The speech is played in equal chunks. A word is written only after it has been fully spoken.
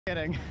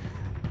Kidding.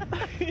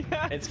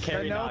 Yeah. It's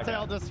carry the Naga.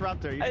 no-tail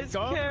disruptor. You It's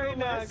go carry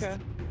Naga.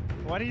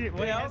 What he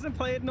hasn't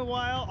played in a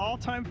while.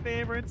 All-time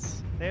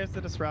favorites. There's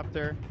the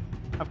disruptor.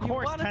 Of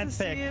course, 10th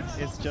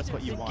pick is just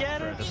what you want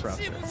for a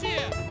disruptor.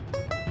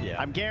 Yeah,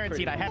 I'm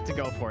guaranteed I have to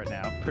go for it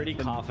now. Pretty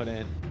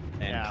confident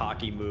and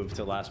cocky move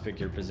to last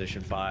pick your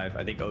position 5.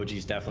 I think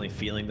OG's definitely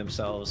feeling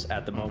themselves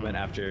at the moment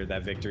after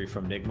that victory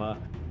from Nigma.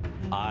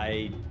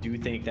 I do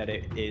think that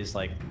it is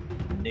like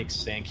Nick's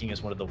Sand King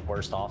is one of the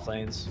worst off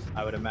lanes,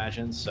 I would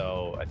imagine.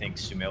 So I think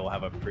Sumail will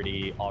have a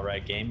pretty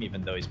alright game,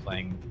 even though he's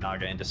playing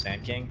Naga into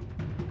Sand King.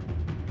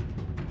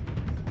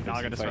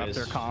 Naga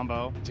disruptor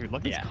combo. Dude,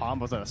 look at these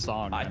combos in a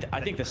song.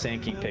 I think the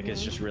Sand King pick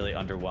is just really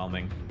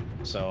underwhelming.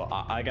 So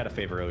I got to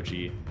favor OG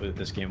with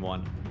this game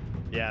 1.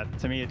 Yeah,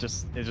 to me it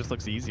just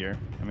looks easier.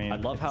 I mean, I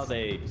love how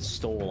they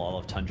stole all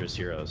of Tundra's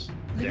heroes.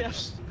 Yeah.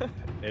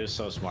 It was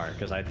so smart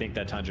because I think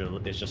that Tundra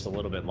is just a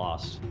little bit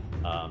lost.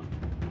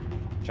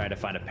 Trying to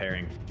find a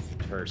pairing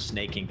for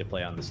snaking to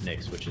play on this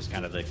Nyx, which is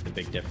kind of the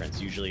big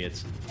difference. Usually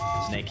it's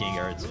snaking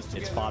or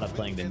it's Fada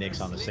playing the Nyx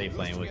on the safe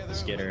lane with the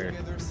Skitter,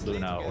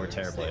 Luna, or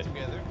Terrorblade.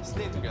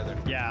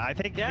 Yeah, I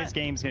think this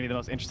game's gonna be the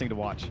most interesting to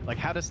watch. Like,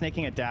 how does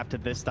snaking adapt to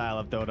this style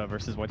of Dota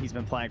versus what he's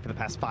been playing for the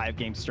past 5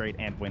 games straight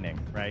and winning,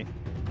 right?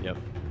 Yep.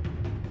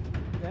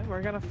 Yeah,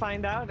 we're gonna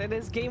find out. It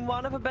is game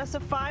 1 of a best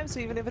of 5, so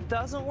even if it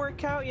doesn't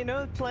work out, you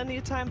know, plenty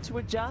of time to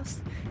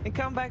adjust and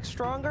come back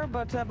stronger.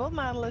 But both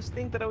my analysts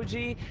think that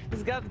OG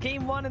has got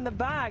game 1 in the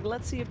bag.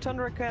 Let's see if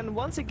Tundra can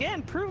once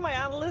again prove my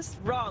analysts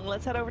wrong.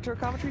 Let's head over to a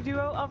commentary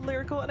duo of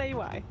Lyrical and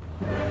AUI.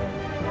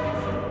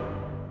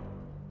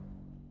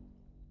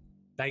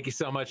 Thank you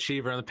so much,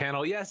 Shiva, on the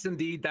panel. Yes,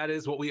 indeed, that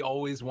is what we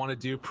always want to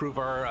do, prove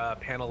our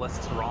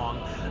panelists wrong.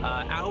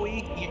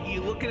 Aoi,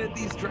 you looking at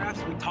these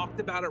drafts, we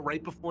talked about it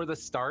right before the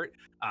start.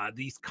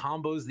 These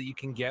combos that you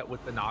can get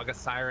with the Naga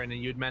Siren,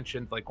 and you had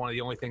mentioned like one of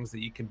the only things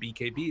that you can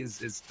BKB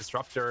is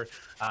Disruptor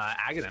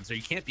Aghanims, or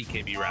you can't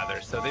BKB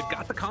rather. So they've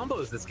got the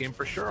combos this game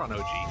for sure on OG.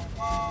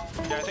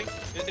 Yeah, I think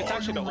it's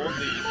actually the only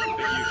thing you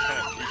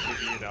can't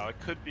BKB now. I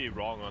could be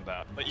wrong on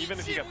that. But even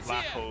if you get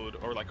Black Hole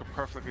or like a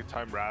perfectly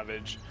timed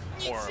Ravage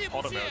or a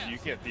Potomel, you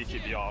can get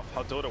BKB off.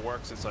 How Dota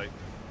works is like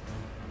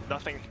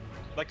nothing,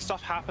 like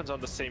stuff happens on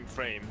the same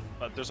frame,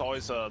 but there's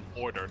always an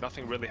order.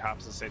 Nothing really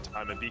happens at the same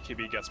time, and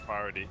BKB gets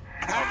priority.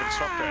 However,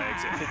 Disruptor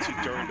Eggs, it hits you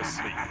during the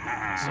sleep.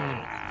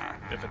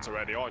 So if it's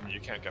already on, you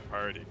can't get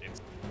priority.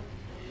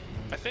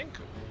 I think,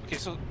 okay,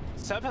 so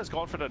Seb has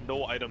gone for the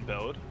no item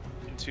build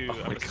into,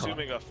 I'm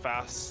assuming, a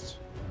fast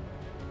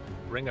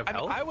Ring of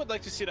Health? I would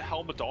like to see the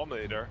Helmet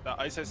Dominator that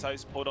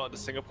Ice pulled out the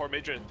Singapore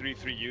Major and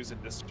 3-3 used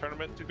in this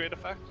tournament to great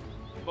effect.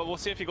 But we'll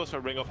see if he goes for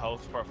Ring of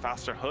Health for a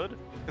faster hood,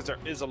 because there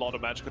is a lot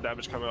of magical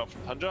damage coming out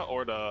from Tundra,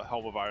 or the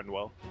Helm of Iron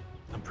Will.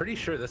 I'm pretty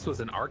sure this was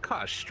an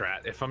Arkosh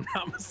strat, if I'm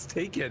not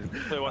mistaken.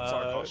 Wait, what's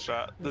Arkosh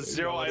strat? The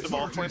 0 item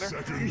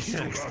offlaner?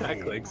 Yeah,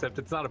 exactly, except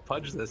it's not a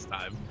Pudge this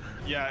time.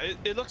 Yeah,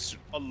 it looks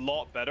a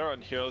lot better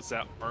on heroes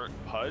that aren't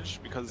Pudge,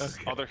 because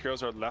other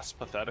heroes are less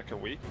pathetic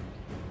and weak.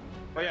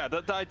 But yeah,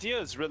 the idea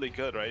is really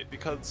good, right?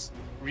 Because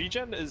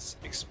regen is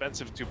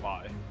expensive to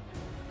buy.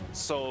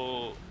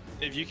 So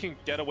if you can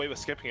get away with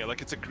skipping it,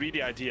 like it's a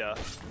greedy idea.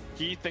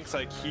 He thinks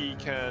like he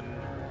can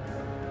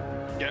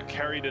get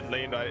carried in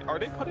lane. Are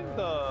they putting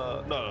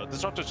the... No,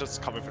 Disruptor's just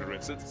coming for the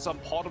rings. It's some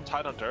Bottom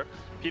Tidehunter.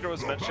 Peter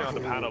was mentioning on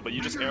the panel, but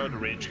you just arrow the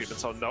range creep and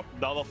so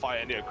nullify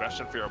any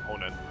aggression for your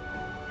opponent.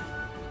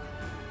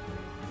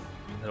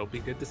 It'll be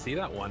good to see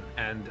that one.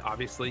 And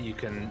obviously you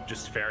can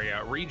just ferry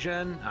out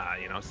regen.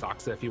 You know,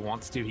 Soxa, if he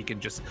wants to, he can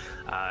just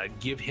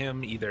give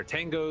him either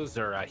tangos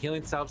or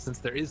healing salve. Since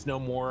there is no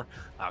more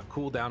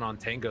cooldown on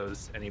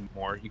tangos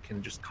anymore, you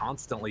can just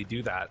constantly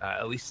do that,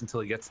 at least until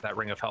he gets that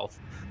Ring of Health.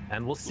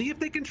 And we'll see if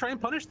they can try and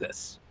punish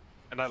this.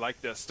 And I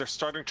like this. They're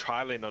starting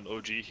trialing on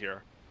OG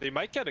here. They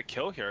might get a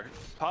kill here.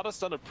 Pada's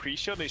done a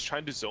pre-shield and he's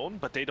trying to zone,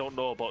 but they don't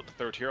know about the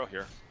third hero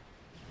here.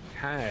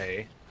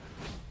 Okay.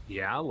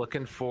 Yeah,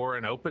 looking for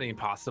an opening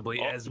possibly,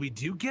 as we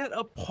do get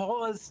a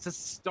pause to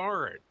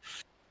start.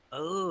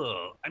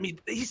 Oh, I mean,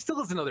 he still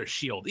has another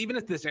shield. Even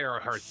if this arrow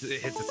hits,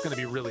 it's going to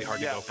be really hard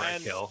to go for a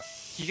kill.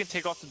 He can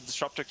take off the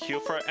Disruptor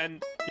Q for it,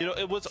 and you know,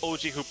 it was OG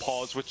who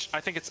paused, which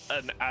I think it's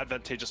an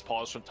advantageous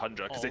pause from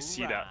Tundra, because they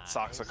see that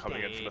Soxa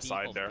coming in from the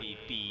side there.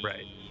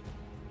 Right.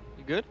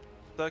 You good?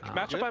 The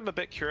matchup I'm a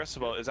bit curious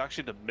about is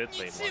actually the mid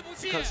lane one,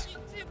 because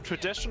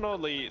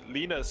traditionally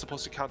Lina is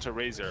supposed to counter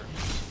Razor.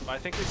 I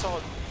think we saw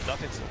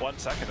nothing in 1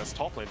 second as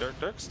top lane.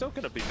 They're still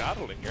going to be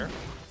battling here.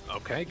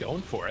 Okay,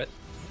 going for it.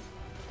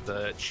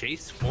 The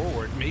chase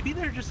forward. Maybe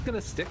they're just going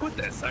to stick with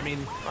this. I mean,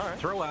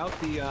 throw out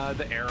the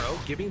arrow,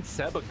 giving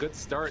Seb a good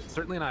start.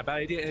 Certainly not a bad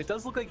idea. And it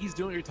does look like he's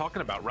doing what you're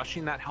talking about,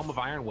 rushing that Helm of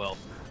Iron Will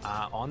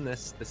on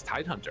this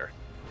Tidehunter.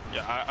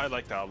 Yeah, I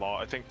like that a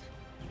lot. I think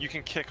you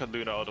can kick a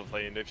Luna out of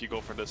lane if you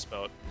go for this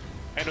build.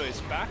 Anyways,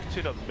 back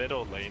to the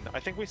middle lane. I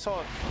think it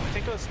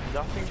was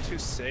Nothing to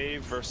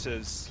Save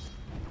versus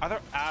either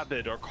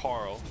Abid or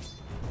Carl.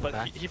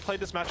 But he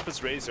played this matchup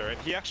as Razor, and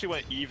he actually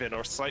went even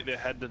or slightly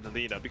ahead than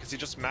Lina because he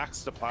just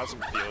maxed the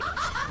plasma field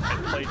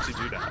and played to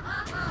do that.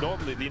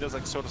 Normally, Lina's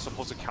like sort of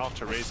supposed to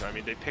counter Razor. I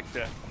mean, they picked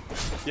it.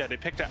 Yeah, they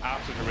picked it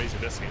after the Razor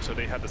this game, so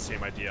they had the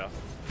same idea.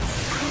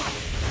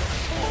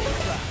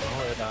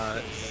 Well,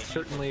 it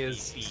certainly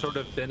has sort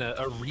of been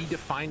a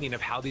redefining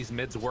of how these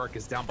mids work.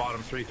 Is down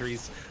bottom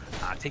 3-3's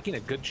taking a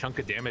good chunk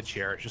of damage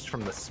here just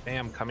from the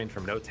spam coming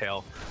from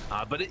No-Tail.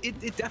 But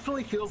it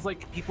definitely feels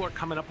like people are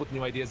coming up with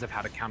new ideas of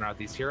how to counter out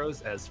these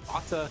heroes, as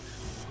Fata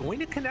going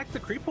to connect the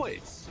creep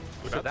waves.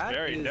 So that's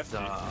very nifty.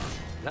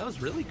 That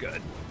was really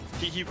good.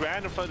 He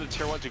ran in front of the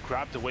tier 1 to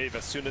grab the wave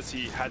as soon as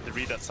he had the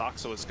read that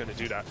Saxo was going to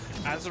do that.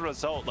 As a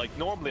result, like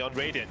normally on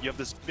Radiant, you have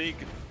this big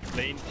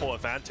lane pull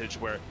advantage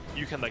where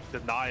you can like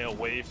deny a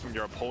wave from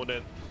your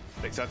opponent,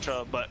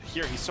 etc. But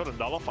here he sort of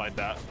nullified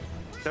that.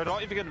 They're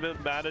not even going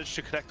to manage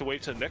to connect the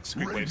wave to the next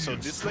creep wave, so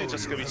this lane's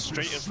just going to be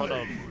straight in front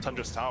of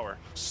Tundra's tower.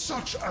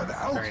 Such an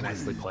outrage. Very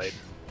nicely played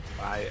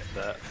by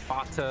the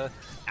Fata,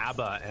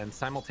 Abba, and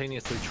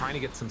simultaneously trying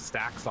to get some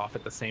stacks off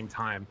at the same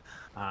time.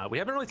 We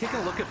haven't really taken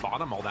a look at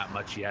bottom all that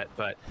much yet,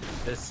 but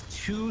there's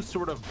two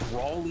sort of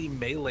brawly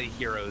melee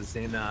heroes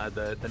in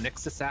the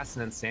Nyx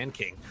Assassin and Sand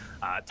King.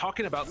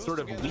 Talking about sort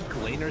of weak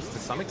laners to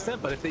some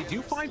extent, but if they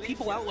do find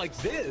people out like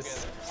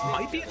this,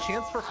 might be a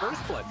chance for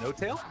first blood.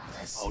 No-Tail?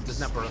 Oh,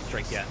 doesn't have Burrow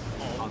Strike yet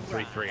on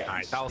 3-3. All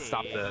right, that'll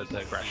stop the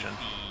aggression.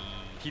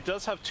 He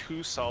does have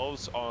 2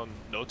 salves on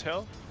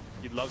No-Tail.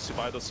 He loves to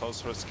buy those salves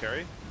for his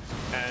carry.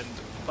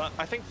 But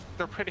I think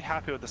they're pretty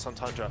happy with this on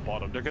Tundra at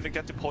bottom. They're going to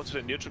get to pull to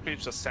the neutral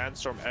creeps, just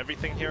sandstorm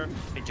everything here,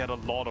 and get a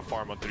lot of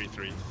farm on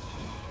 3-3.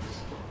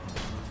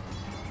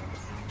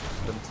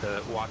 Them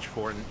to watch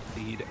for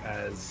indeed,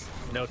 as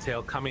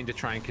No-Tail coming to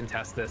try and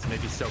contest this,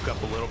 maybe soak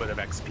up a little bit of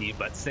XP,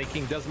 but Snake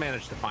King does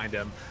manage to find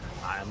him,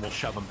 and we'll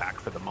shove him back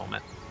for the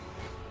moment.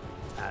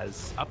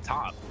 As up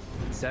top,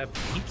 Seb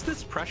keeps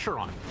this pressure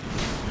on.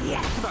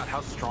 Talk about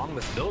how strong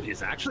this build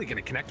is. Actually going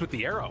to connect with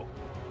the arrow.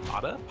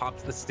 Ada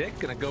pops the stick,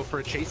 gonna go for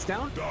a chase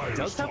down.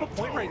 Does have a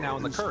point right now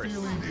in the curse,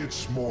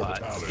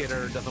 but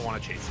Skitter doesn't want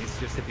to chase. He's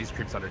just hit these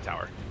creeps under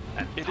tower.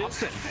 And it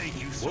is.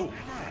 Whoa.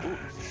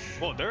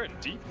 Whoa, they're in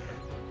deep.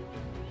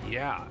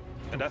 Yeah.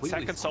 And that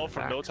second solve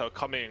from No-Tail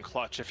coming in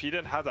clutch. If he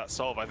didn't have that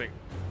solve, I think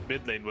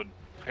mid lane would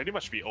pretty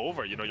much be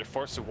over. You know, you're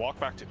forced to walk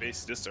back to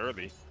base this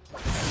early.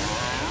 Well,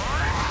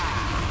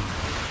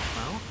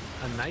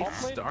 a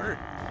nice start.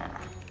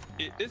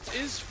 It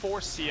is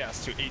 4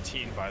 CS to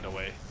 18, by the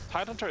way.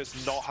 Tidehunter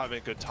is not having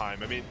a good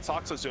time. I mean,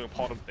 Saxo's doing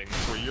bottom things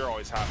where you're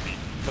always happy,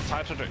 but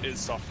Tidehunter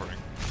is suffering.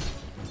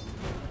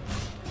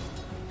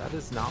 That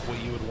is not what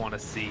you would want to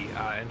see,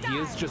 and he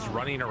is just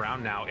running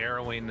around now,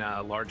 arrowing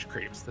large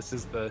creeps. This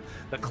is the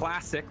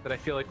classic that I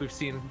feel like we've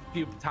seen a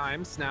few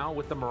times now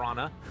with the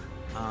Mirana.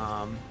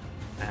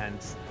 And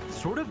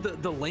sort of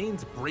the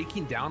lanes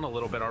breaking down a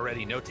little bit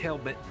already. No-Tail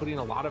putting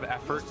a lot of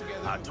effort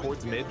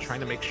towards mid,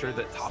 trying to make sure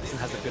that Thompson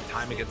has a good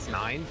time against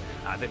 9.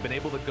 They've been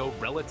able to go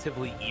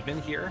relatively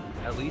even here,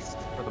 at least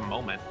for the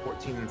moment.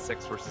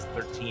 14-6 versus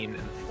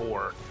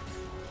 13-4.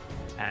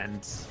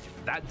 And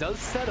that does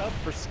set up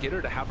for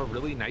Skitter to have a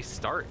really nice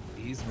start.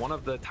 He's one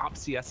of the top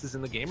CSs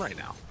in the game right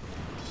now.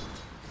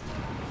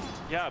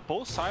 Yeah,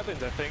 both side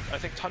lanes, I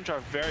think Tundra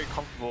are very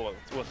comfortable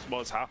with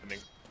what's happening.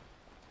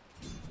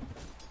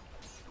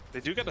 They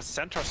do get a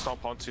centaur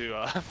stomp onto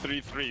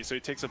 3-3, so he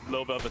takes a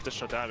little bit of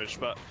additional damage,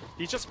 but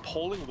he's just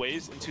pulling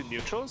waves into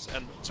neutrals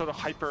and sort of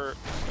hyper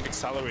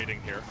accelerating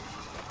here.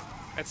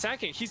 And Sand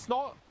King, he's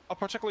not a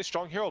particularly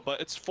strong hero, but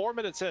it's 4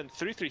 minutes in,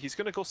 3-3, he's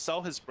gonna go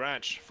sell his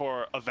branch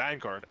for a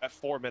Vanguard at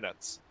 4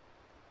 minutes.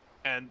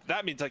 And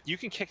that means like you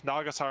can kick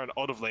Nagasiren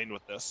out of lane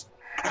with this.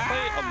 I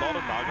play a lot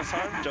of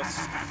Nagasiren,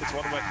 it's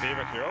one of my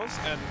favorite heroes,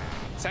 and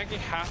Sand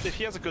King if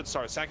he has a good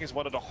start, Sand King's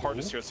one of the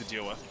hardest heroes to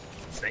deal with.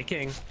 Snake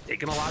King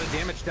taking a lot of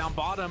damage down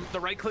bottom. The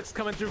right click's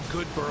coming through.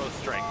 Good Burrow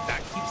Strike.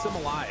 That keeps him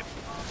alive.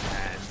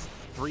 And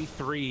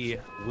 3-3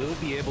 will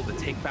be able to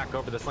take back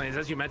over this lane.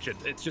 As you mentioned,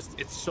 it's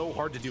so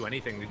hard to do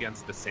anything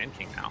against the Sand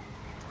King now.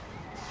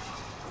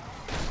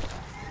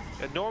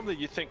 And normally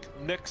you think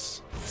Nyx,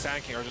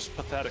 Sand King are just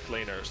pathetic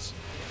laners.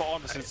 But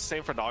honestly, it's the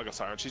same for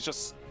Nagasiren. She's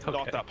just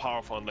not that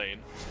powerful in lane.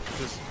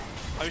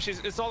 I mean,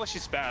 it's not like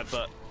she's bad,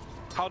 but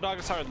how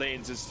Nagasiren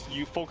lanes is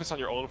you focus on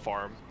your own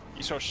farm.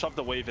 You sort of shove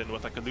the wave in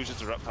with like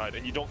Illusions of Reptide,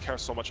 and you don't care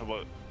so much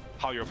about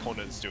how your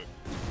opponent is doing.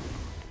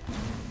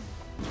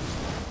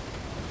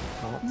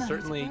 Well,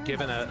 certainly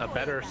given a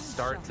better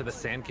start to the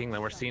Sand King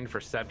than we're seeing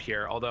for Seb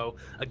here. Although,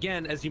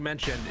 again, as you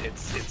mentioned,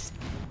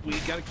 we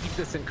got to keep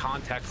this in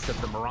context of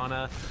the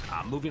Mirana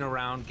moving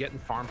around, getting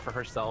farm for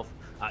herself.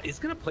 Is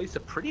going to place a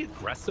pretty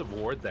aggressive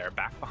ward there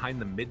back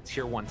behind the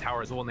mid-tier 1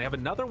 tower as well. And they have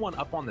another one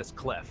up on this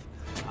cliff,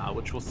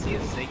 which we'll see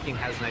if Snake King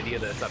has an idea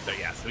that it's up there.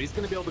 Yeah, so he's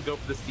going to be able to go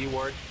for this D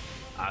ward.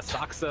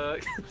 Saxa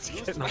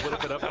getting a little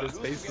bit up in his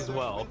face as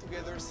well.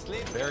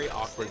 Very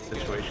awkward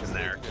situation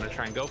there. Gonna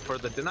try and go for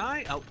the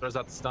deny. Oh, throws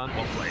out the stun.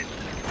 Well played.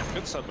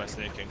 Good stun by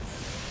Snake King.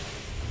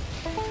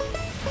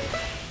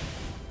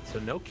 So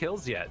no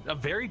kills yet. A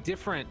very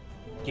different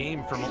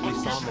game from what we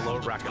saw in the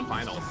lower bracket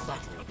finals.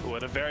 Ooh,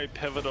 and a very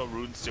pivotal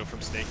rune steal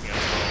from Snaking as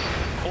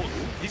well. Oh,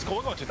 he's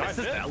going on to 9 This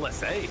is the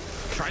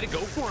LSA. Try to go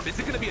for him. Is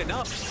it going to be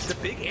enough? The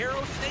big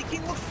arrow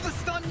Snaking looks for the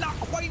stun, not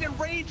quite in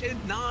range, and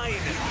 9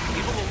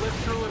 able to live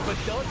through it, but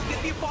does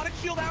get the Aphotic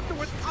shield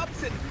afterwards.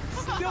 Thompson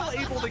still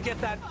able to get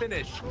that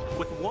finish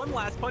with one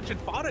last punch, and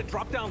Fada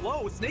dropped down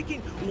low.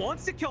 Snaking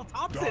wants to kill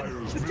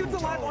Thompson. This dude's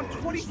alive on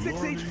 26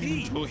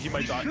 HP. Oh, he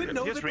might die. Should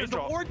know that there's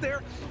a ward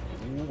there.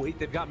 Ooh, wait,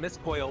 they've got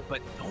Miscoil,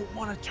 but don't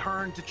want to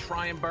turn to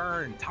try and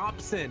burn.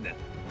 Thompson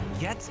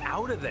gets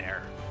out of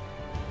there.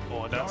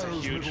 Oh, and that's a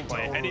huge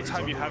play.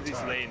 Anytime you have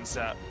these lanes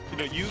that, you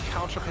know, you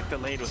counterpick the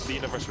lane with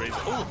Lina versus Razor.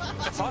 Oh,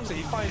 and Thompson,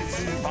 he finds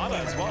Fada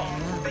as well.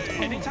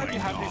 Anytime you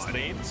have these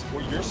lanes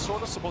where you're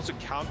sort of supposed to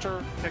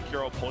counterpick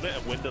your opponent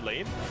and win the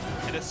lane,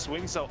 and it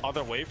swings the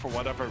other way for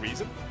whatever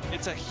reason,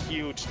 it's a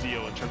huge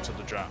deal in terms of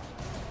the draft.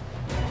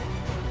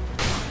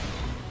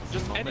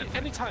 Just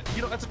anytime,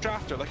 you know, as a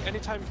drafter, like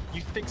anytime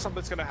you think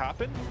something's gonna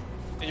happen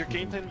and your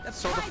game plan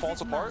sort of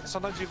falls apart,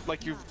 sometimes you've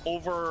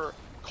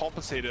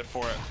overcompensated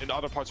for it in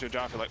other parts of your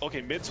draft. You're like, okay,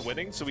 mid's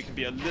winning, so we can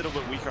be a little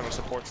bit weaker on our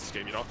supports this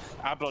game, you know?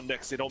 Abaddon,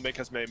 Nyx, they don't make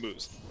as many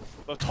moves.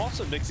 But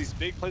Thompson makes these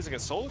big plays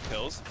against solo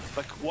kills.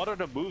 Like, what are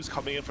the moves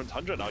coming in from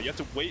Tundra now? You have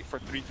to wait for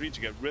 3-3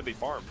 to get really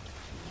farmed.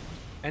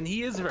 And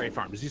he is very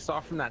farmed. As you saw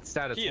from that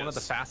stat, it's one of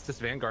the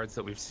fastest Vanguards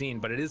that we've seen,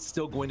 but it is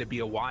still going to be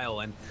a while.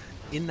 And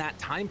in that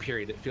time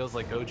period, it feels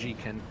like OG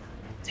can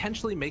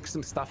potentially make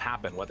some stuff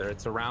happen, whether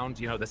it's around,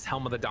 you know, this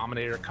Helm of the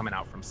Dominator coming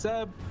out from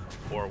Seb,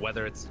 or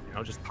whether it's, you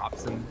know, just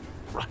Thompson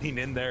running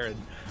in there and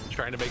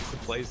trying to make some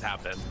plays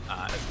happen,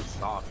 as we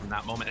saw from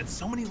that moment. And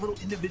so many little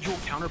individual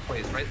counter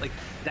plays, right? Like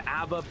the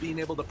Abba being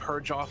able to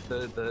purge off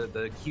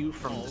the Q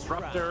from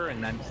Disruptor,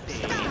 and then,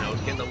 you know,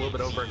 getting a little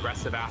bit over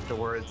aggressive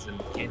afterwards and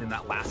gaining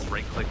that last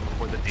right click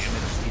before the damage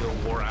steal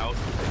wore out.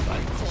 But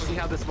we'll see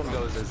how this one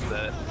goes as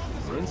the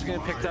runes are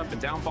getting picked up,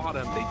 and down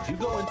bottom, they do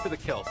go in for the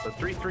kill. So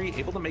 3-3,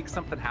 able to make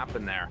something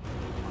happen there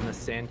on the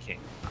Sand King.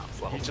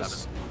 It's level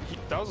 7.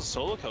 That was a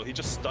solo kill. He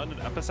just stunned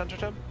and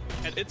epicentered him.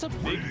 And it's a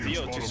big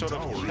deal to sort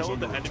of kill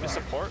the enemy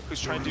support who's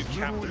trying to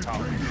camp the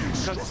tower.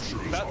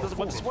 Because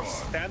when support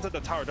stands at the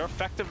tower, they're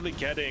effectively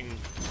getting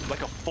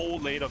like a full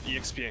lane of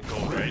EXP and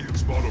gold, right?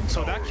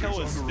 So that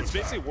kill it's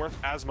basically worth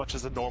as much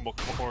as a normal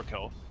core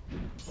kill.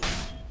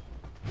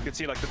 You can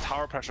see like the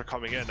tower pressure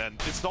coming in, and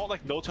it's not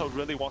like Noto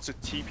really wants to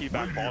TP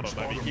back bottom.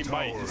 I mean, he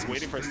might. He's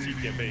waiting for his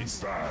TP at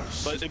base.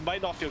 But it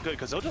might not feel good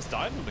because they'll just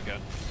die on him again.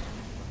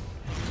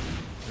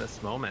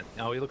 This moment.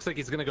 Oh, he looks like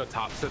he's going to go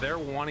top. So they're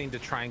wanting to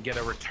try and get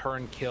a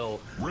return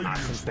kill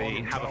since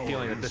they have a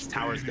feeling that this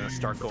tower is going to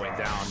start going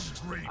down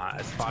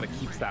as Fada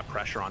keeps that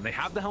pressure on. They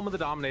have the Helm of the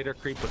Dominator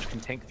creep, which can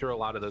tank through a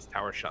lot of those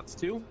tower shots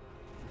too.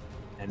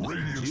 And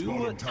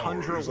do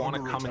Tundra want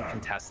to come and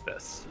contest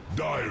this?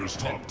 Dire's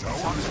top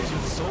tower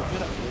is so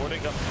good at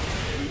warding up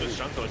Luna's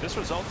jungle. This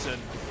results in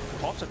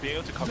Thompson being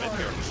able to come in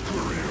here.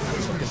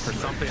 Looking for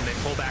something. They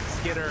pull back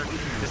Skitter.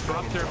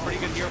 Disruptor, pretty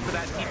good hero for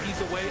that.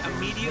 TP's away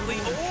immediately.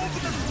 Oh,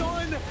 the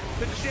stun!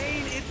 The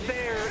chain, it's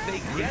there.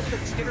 They get the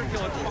Skitter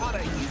kill at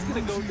Fada. He's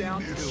going to go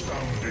down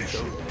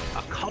to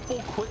a couple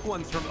quick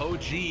ones from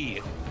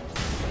OG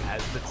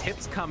as the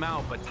tips come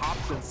out, but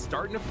Thompson's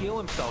starting to feel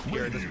himself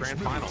here in this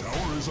grand finals.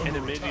 And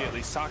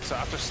immediately, Saxa,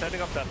 after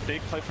setting up that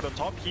big play for the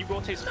top, he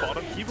rotates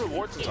bottom, he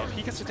rewards himself.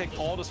 He gets to take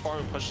all this farm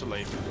and push the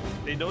lane.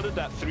 They noted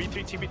that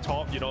 3-3 TP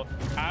top, you know,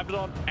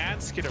 Abaddon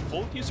and Skitter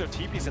both use their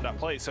TPs in that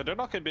play, so they're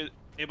not going to be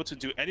able to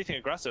do anything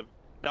aggressive.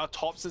 Now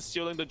Thompson's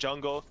stealing the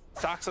jungle,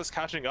 Saxa's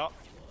catching up,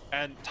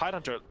 and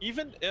Tidehunter,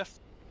 even if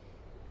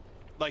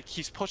like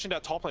he's pushing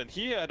that top lane,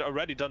 he had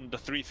already done the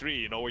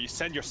 3-3, you know, where you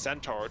send your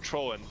Centaur or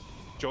Troll and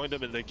join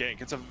them in the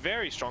gank. It's a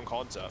very strong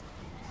concept.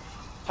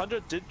 Tundra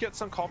did get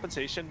some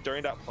compensation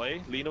during that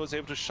play. Lina was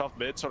able to shove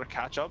mid, sort of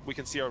catch up. We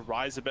can see her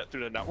rise a bit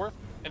through the network.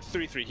 And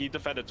 3-3, he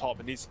defended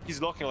top, and he's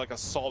looking like a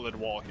solid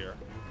wall here.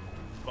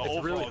 But it's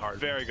overall, really hard.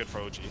 Very good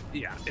for OG.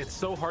 Yeah, it's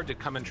so hard to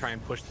come and try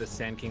and push this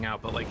Sand King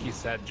out, but like you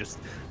said, just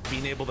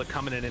being able to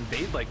come in and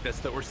invade like this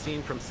that we're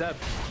seeing from Seb,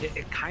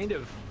 it kind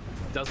of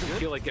doesn't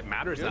feel like it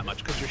matters that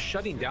much because you're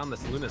shutting down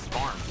this Luna's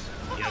farm.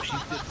 You know,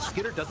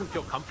 Skitter doesn't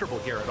feel comfortable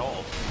here at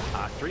all.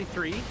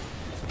 3-3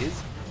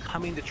 is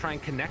coming to try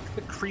and connect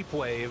the creep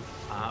wave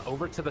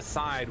over to the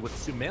side with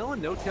Sumail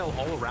and No-Tail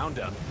all around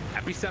him.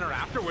 Epicenter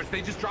afterwards,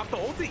 they just dropped the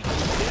ulti.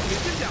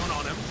 Vision down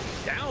on him.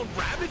 Down,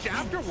 Ravage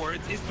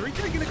afterwards. Is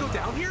 3-3 gonna go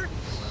down here?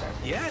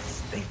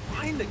 Yes, they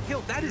find the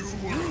kill. That is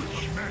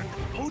huge.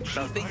 Oh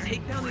geez, they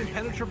take down the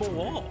impenetrable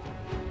wall.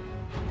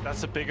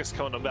 That's the biggest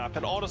kill on the map,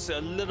 and honestly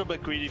a little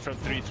bit greedy from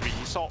 3-3.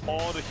 He saw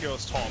all the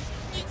heroes top,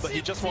 but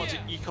he just wanted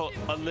to equal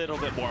a little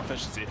bit more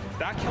efficiency.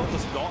 That kill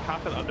does not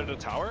happen under the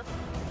tower,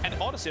 and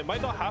honestly it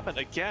might not happen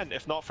again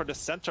if not for the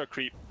center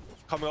creep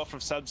coming out from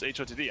Seb's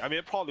HOTD. I mean,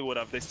 it probably would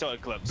have. They still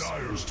had glimpse.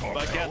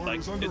 But again, like,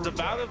 it's the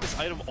value of this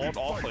item on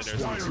offlaners.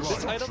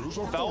 This item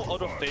fell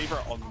out of favor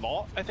a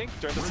lot, I think,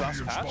 during this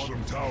last patch.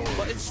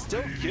 But it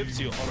still gives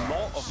you a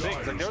lot of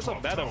things. Like, there's a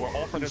meta where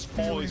offlaners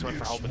always went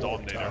for Helmet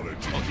Dominator.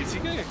 Okay, is he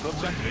gonna get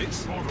glimpse back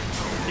base?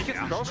 He gets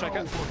the Burrow Strike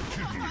it.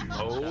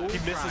 Oh, he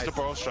misses the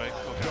Burrow Strike.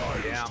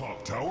 Okay. Yeah.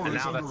 And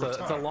now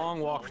it's a long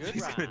walk.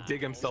 He's gonna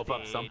dig himself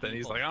up something.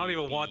 He's like, I don't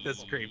even want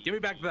this creep. Give me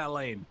back to that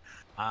lane.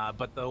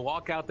 But the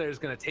walk out there is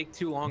going to take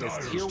too long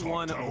as tier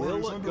 1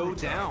 will go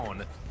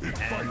down. And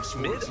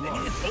mid, I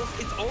mean,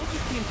 it's all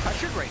just being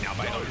pressured right now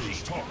by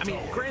OG. I mean,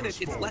 granted,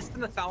 it's less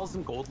than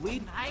 1,000 gold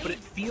lead, but it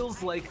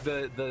feels like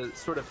the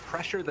sort of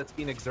pressure that's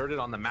being exerted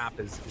on the map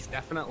is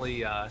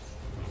definitely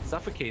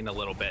suffocating a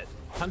little bit.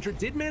 Tundra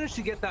did manage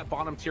to get that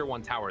bottom tier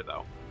 1 tower,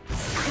 though.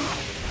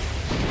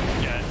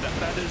 Yeah,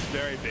 that is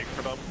very big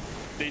for them.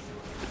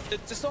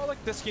 It's not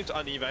like this game's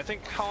uneven. I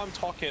think how I'm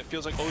talking, it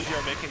feels like OG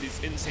are making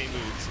these insane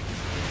moves.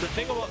 The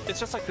thing about it's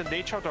just like the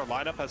nature of their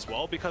lineup as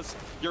well, because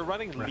you're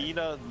running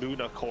Lina,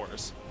 Luna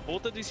cores.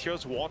 Both of these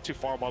heroes want to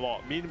farm a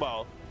lot.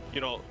 Meanwhile,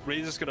 you know,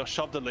 Razor's gonna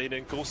shove the lane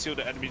in, go steal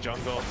the enemy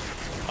jungle.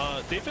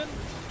 They've been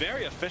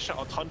very efficient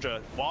on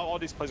Tundra while all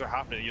these plays are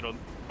happening. You know,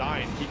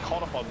 9, he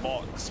caught up on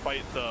Maut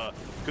despite the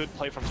good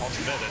play from top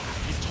to mid, and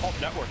he's top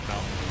network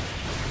now.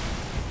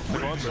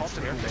 And this is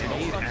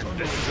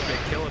a big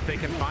kill if they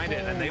can find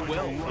it, and they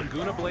will.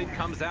 Laguna Blade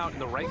comes out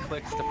and the right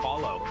clicks to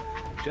follow.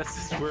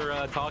 Just as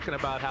we're talking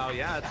about how,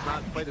 yeah, it's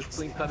not quite as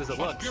clean cut as it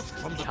looks.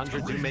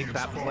 Tundra do make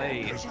that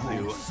play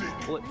to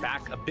pull it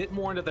back a bit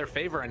more into their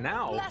favor, and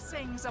now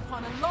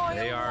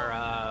they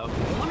are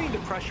wanting to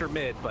pressure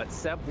mid, but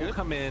Seb will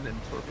come in and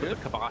sort of put the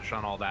kibosh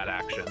on all that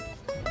action.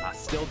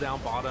 Still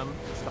down bottom,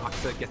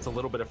 Stoxa gets a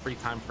little bit of free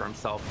time for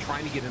himself,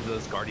 trying to get into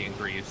those Guardian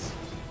Greaves.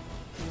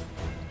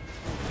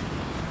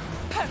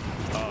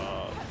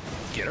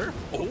 Get her.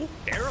 Oh,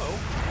 arrow.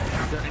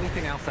 Is there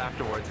anything else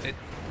afterwards? It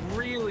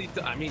really,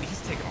 I mean, he's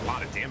taking a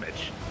lot of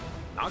damage.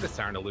 Naga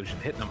Siren Illusion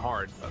hitting him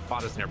hard, but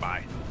Fada's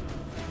nearby.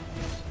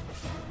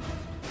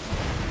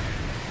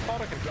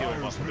 Fada can kill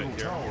him up a bit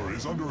here.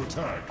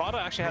 Fada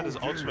actually had his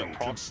ultimate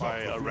prompted by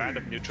a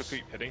random neutral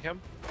creep hitting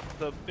him.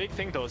 The big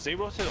thing though is they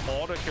rotated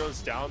all the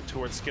heroes down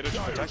towards Skitter to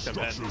protect him,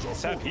 and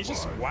Seb, he's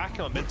just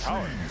whacking on mid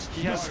tower.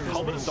 He has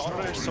Helmet,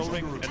 Dominator, Soul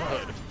Ring, and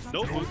Hood.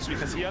 No boots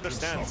because he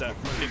understands that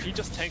if he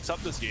just tanks up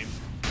this game,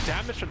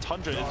 damage from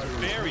Tundra is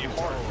very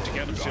hard to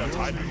get him to a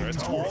tiebreaker.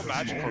 It's all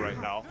magical right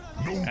now.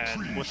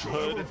 And with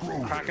Hood,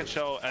 Kraken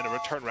Shell, and a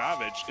Return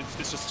Ravage,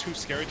 it's just too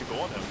scary to go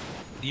on him.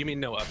 You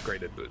mean no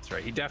upgraded boots,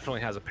 right? He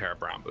definitely has a pair of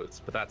brown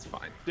boots, but that's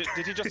fine. Did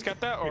he just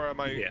get that, or am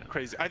I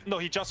crazy? No,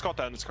 he just got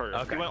that in his career.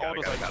 Okay, he went all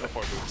those items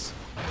before boots.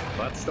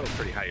 Well, that's still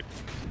pretty hype.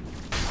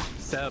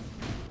 Seb,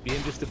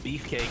 being just a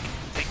beefcake,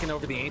 taking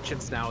over the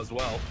Ancients now as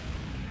well.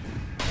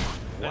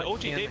 And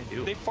OG,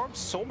 they farmed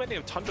so many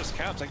of Tundra's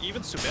camps, like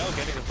even Sumail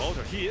getting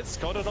involved. He is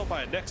scouted out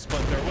by a Nyx, but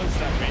there was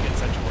that Radiant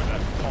Sentry where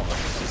that top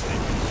lane was just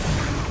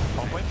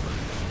top lane.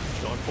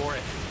 Going for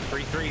it.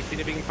 3-3, see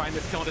if he can find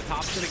this kill into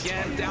Thompson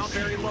again. Down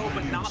very low,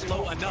 but not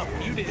low enough.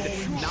 Muted.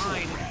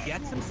 9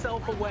 gets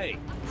himself away.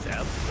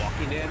 Seb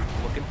walking in,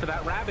 looking for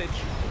that Ravage.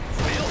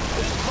 Sumail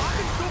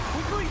blocking so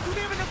quickly. He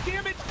didn't have enough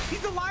damage.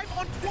 He's alive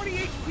on 20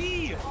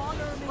 HP.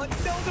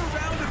 Another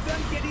round of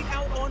them getting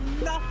out on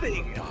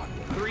nothing.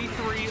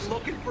 3-3,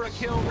 looking for a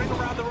kill. Ring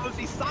around the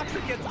rosy.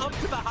 Soxa gets up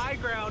to the high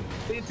ground.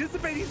 They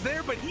anticipate he's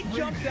there, but he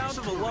jumped down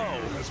to the low.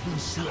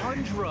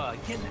 Tundra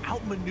getting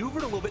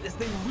outmaneuvered a little bit as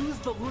they lose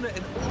the Luna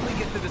and only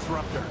get the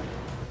Disruptor.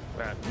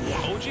 Man,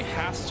 OG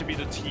has to be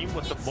the team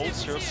with the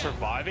most heroes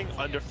surviving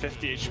under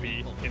 50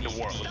 HP in the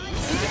world.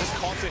 It is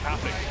constantly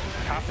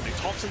happening.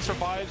 Thompson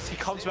survives, he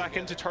comes back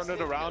in to turn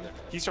it around.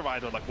 He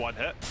survived on like 1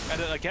 hit.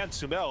 And then again,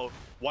 Sumail,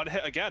 1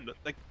 hit again.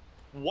 Like,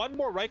 one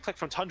more right click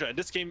from Tundra and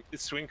this game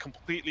is swinging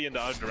completely in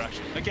the other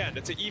direction. Again,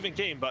 it's an even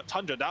game, but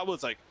Tundra, that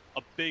was like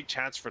a big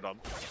chance for them.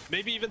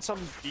 Maybe even some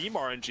beam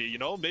RNG, you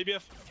know? Maybe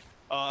if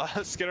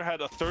Skitter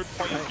had a 3rd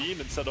point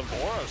beam instead of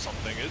Aura or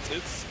something.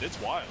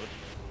 It's wild.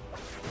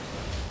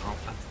 Well,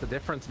 that's the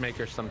difference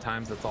maker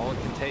sometimes. That's all it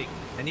can take.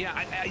 And yeah,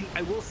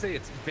 I will say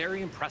it's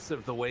very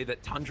impressive the way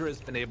that Tundra has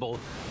been able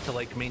to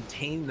like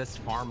maintain this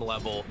farm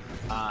level,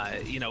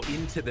 you know,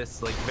 into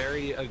this like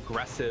very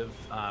aggressive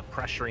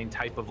pressuring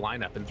type of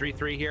lineup. And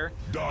 3-3 here,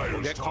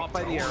 we'll get caught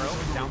by the arrow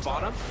down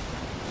bottom.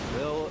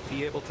 Will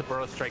be able to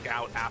burrow strike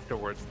out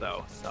afterwards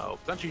though. So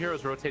a bunch of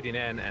heroes rotating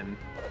in, and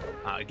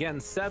again,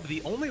 Seb,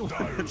 the only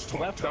one that's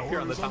left up here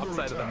on the top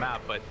side of the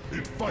map, but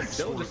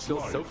still just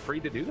feels so free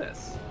to do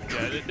this.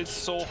 Yeah, it's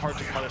so hard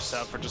to punish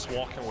Seb for just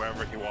walking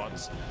wherever he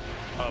wants.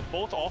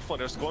 Both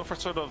offlaners going for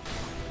sort of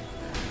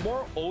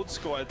more old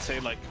school, I'd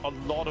say, like a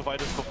lot of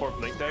items before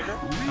Blink Dagger.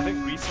 I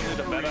think recently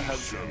the meta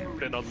has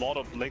been a lot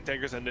of Blink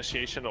Dagger's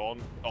initiation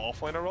on the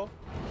offlaner role.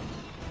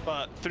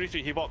 But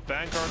 3-3, he bought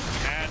Vanguard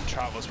and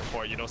Travelers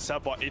before, you know,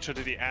 Seb bought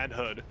HOTD and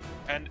Hood.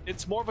 And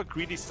it's more of a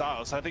greedy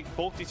style, so I think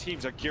both these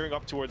teams are gearing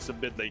up towards the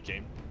mid-late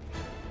game.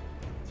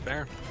 It's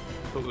fair.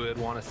 What we would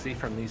want to see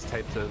from these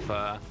types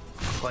of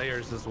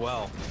players as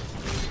well.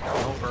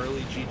 No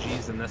early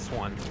GGs in this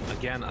one.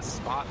 Again, a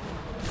spot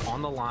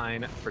on the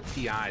line for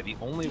TI, the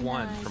only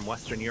one from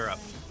Western Europe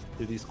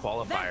through these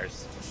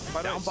qualifiers.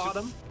 Down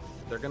bottom,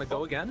 they're gonna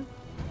go again.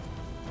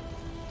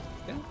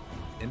 Yeah,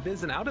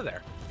 Invis and out of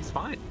there. He's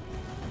fine.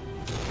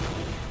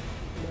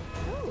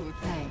 Ooh,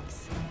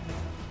 thanks.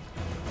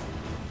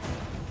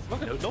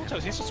 Look at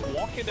Notos, he's just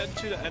walking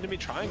into the enemy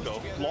triangle,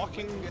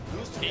 blocking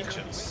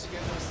Ancients.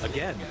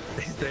 Again,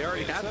 they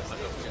already had it.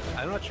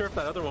 I'm not sure if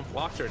that other one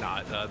blocked or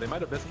not. They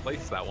might have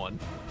misplaced that one.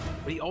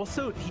 But he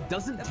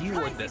doesn't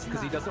deward this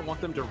because he doesn't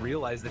want them to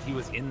realize that he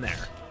was in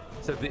there.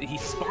 So he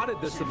spotted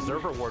this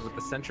observer ward with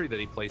the sentry that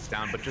he placed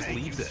down, but just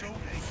leaves it.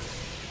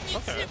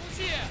 Okay.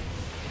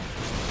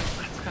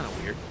 That's kind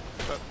of weird.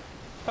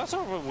 That's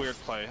sort of a weird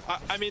play.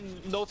 I mean,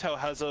 Notel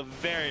has a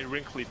very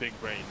wrinkly big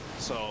brain,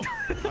 so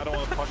I don't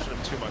want to question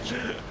him too much.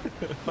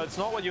 But it's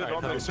not what you would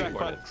normally expect.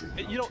 But,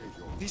 you know,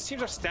 these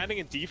teams are standing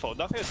in default.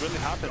 Nothing has really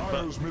happened,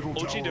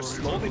 but OG, they're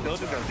slowly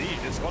building their lead.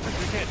 It's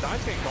 1-3K.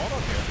 Nine's getting gone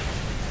on here.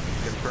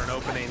 Looking for an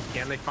opening.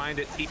 Can they find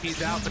it?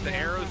 TP's out, but the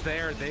arrow's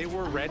there. They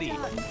were ready.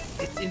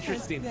 It's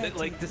interesting that,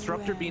 like,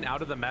 Disruptor being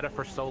out of the meta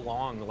for so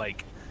long,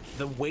 like,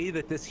 the way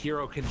that this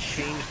hero can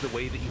change the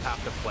way that you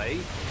have to play,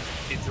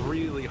 it's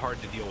really hard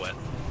to deal with,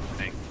 I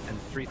think. And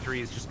 3-3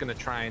 is just going to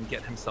try and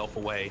get himself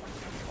away.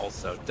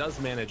 Also,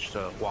 does manage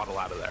to waddle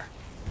out of there.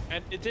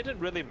 And it didn't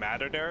really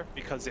matter there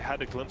because they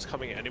had a glimpse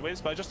coming anyways,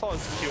 but I just thought it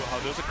was cute how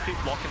there was a creep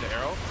blocking the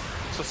arrow.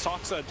 So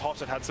Soxa and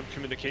Thompson had some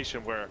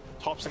communication where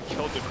Thompson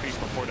killed the creep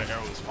before the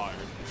arrow was fired,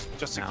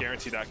 just to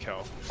guarantee that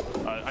kill.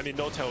 I mean,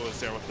 Notel was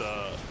there with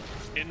the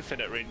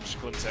infinite range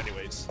glimpse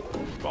anyways.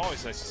 But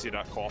always nice to see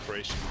that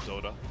cooperation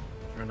from Zoda.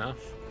 Fair enough.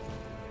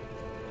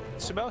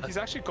 Sumail, he's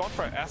actually gone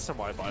for an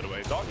SMY, by the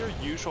way, not your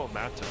usual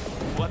manta.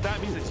 What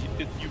that means is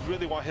you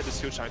really want to hit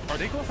this huge shine. Are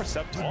they going for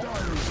Seb top?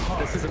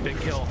 This is a big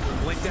kill.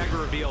 Blink dagger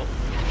reveal.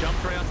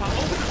 Jumps right on top.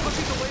 Oh, they're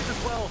pushing the wave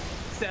as well.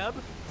 Seb,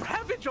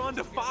 Ravage on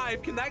to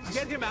 5. Can that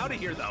get him out of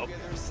here, though?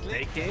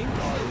 Snaking,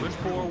 moving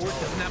forward.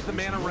 Doesn't have the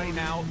mana right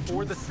now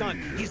for the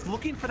stun. He's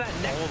looking for that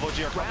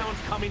next round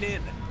coming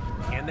in.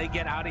 Can they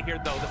get out of here,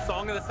 though? The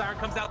Song of the Siren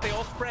comes out. They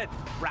all spread.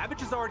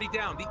 Ravage is already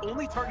down. The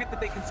only target that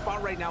they can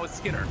spot right now is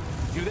Skinner.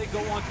 Do they go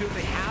on to him?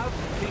 They have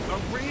the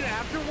arena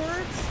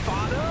afterwards.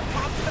 Spada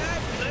pops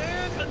that.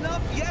 And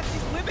enough. Yes,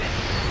 he's living.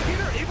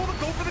 Skinner able to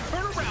go for the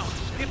turnaround.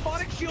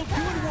 Emphotic Shield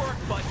doing work,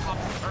 but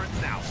Thompson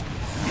turns now.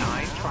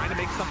 9 trying to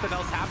make something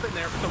else happen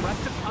there, but the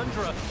rest of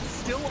Tundra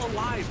still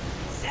alive.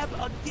 Seb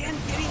again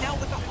getting out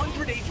with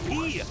 100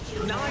 HP.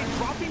 9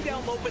 dropping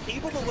down low, but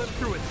able to live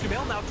through it.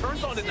 Sumail now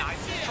turns on to 9,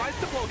 tries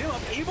to blow him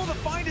up, able to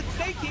find it,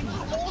 staking,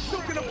 also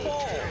gonna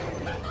fall.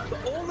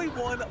 The only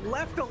one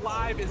left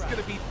alive is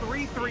gonna be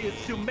 3-3 as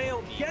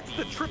Sumail gets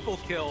the triple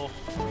kill.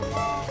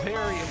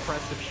 Very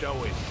impressive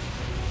showing.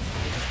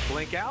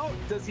 Blink out,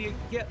 does he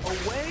get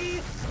away?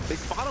 They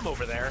spot him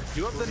over there.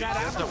 Do have the net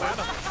afterwards.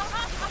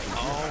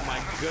 Oh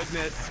my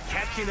goodness,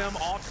 catching him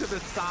off to the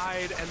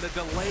side, and the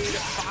delayed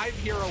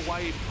 5-hero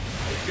wipe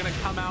is gonna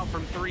come out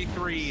from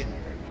 3-3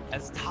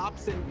 as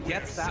Thompson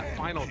gets that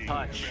final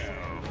touch.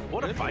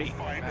 What a fight.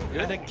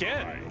 And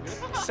again,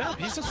 Seb,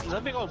 he's just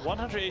living on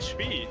 100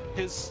 HP.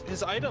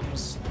 His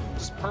items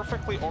just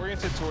perfectly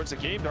oriented towards the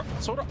game. They're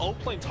sort of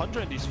outplaying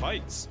Tundra in these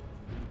fights.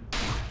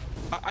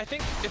 I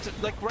think it's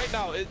like right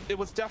now, it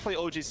was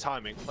definitely OG's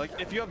timing. Like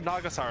if you have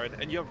Naga Siren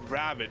and you have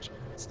Ravage,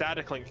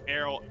 Static Link,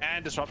 Arrow,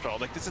 and Disruptor,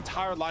 like this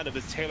entire lineup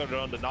is tailored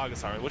around the Naga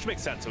Siren, which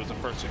makes sense. It was the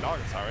first 2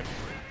 Naga Siren.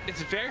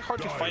 It's very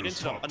hard to fight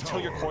into them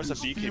until your cores of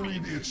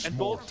BKB. And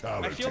both,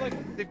 I feel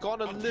like they've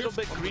gone a little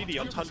bit greedy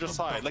on Tundra's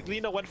side. Like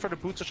Lina went for the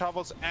Boots of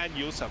Travels and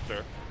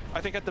Scepter. I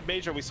think at the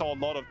major we saw a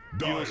lot of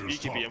Yu's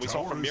BKB, and we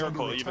saw from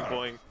Miracle even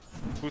going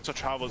Boots of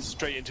Travels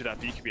straight into that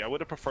BKB. I would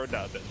have preferred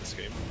that a bit in this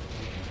game.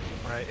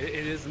 Right,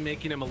 it is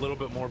making him a little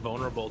bit more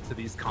vulnerable to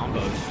these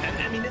combos. And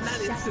I mean, in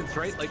that instance,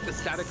 right, like the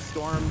Static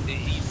Storm,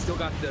 he still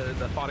got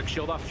the Photic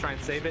Shield off to try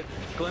and save it.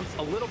 Glimpse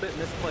a little bit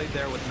misplayed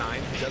there with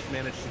 9. He does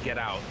manage to get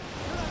out.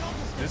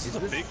 This is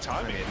a big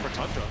timing for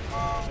Tundra.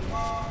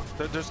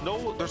 There's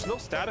no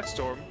Static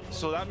Storm,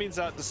 so that means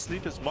that the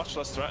sleep is much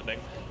less threatening.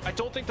 I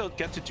don't think they'll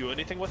get to do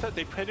anything with it.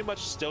 They pretty much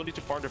still need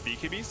to farm their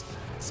BKBs.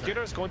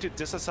 Skinner is going to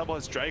disassemble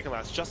his Dragon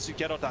Lance just to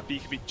get out that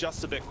BKB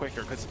just a bit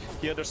quicker because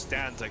he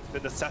understands like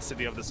the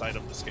necessity of this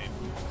item this game.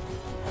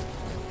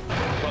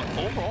 But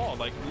overall,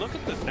 like look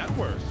at the net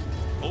worth.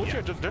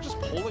 OG, they're just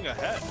pulling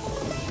ahead.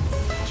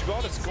 To be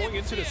honest, going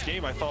into this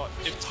game, I thought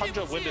if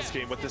Tundra win this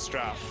game with this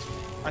draft,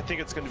 I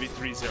think it's going to be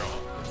 3-0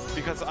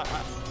 because I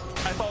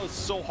thought it was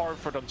so hard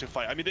for them to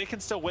fight. I mean, they can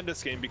still win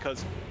this game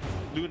because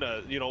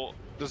Luna, you know,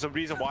 there's a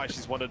reason why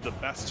she's one of the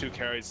best 2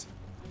 carries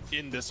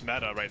in this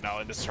meta right now,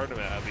 in this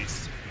tournament at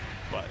least.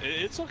 But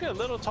it's looking a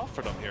little tough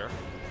for them here.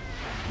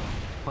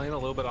 Playing a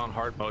little bit on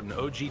hard mode, and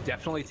OG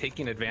definitely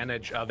taking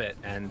advantage of it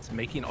and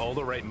making all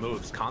the right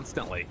moves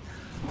constantly.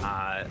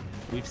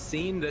 We've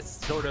seen this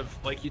sort of,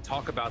 like you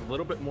talk about, a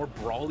little bit more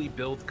brawly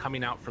build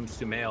coming out from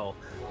Sumail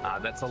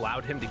that's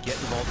allowed him to get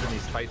involved in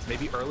these fights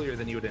maybe earlier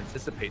than you would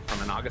anticipate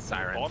from a Naga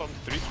Siren. Bottom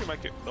 3-3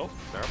 might get... Oh,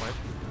 never mind.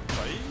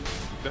 right?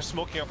 They're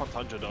smoking up on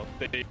Tundra though.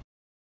 They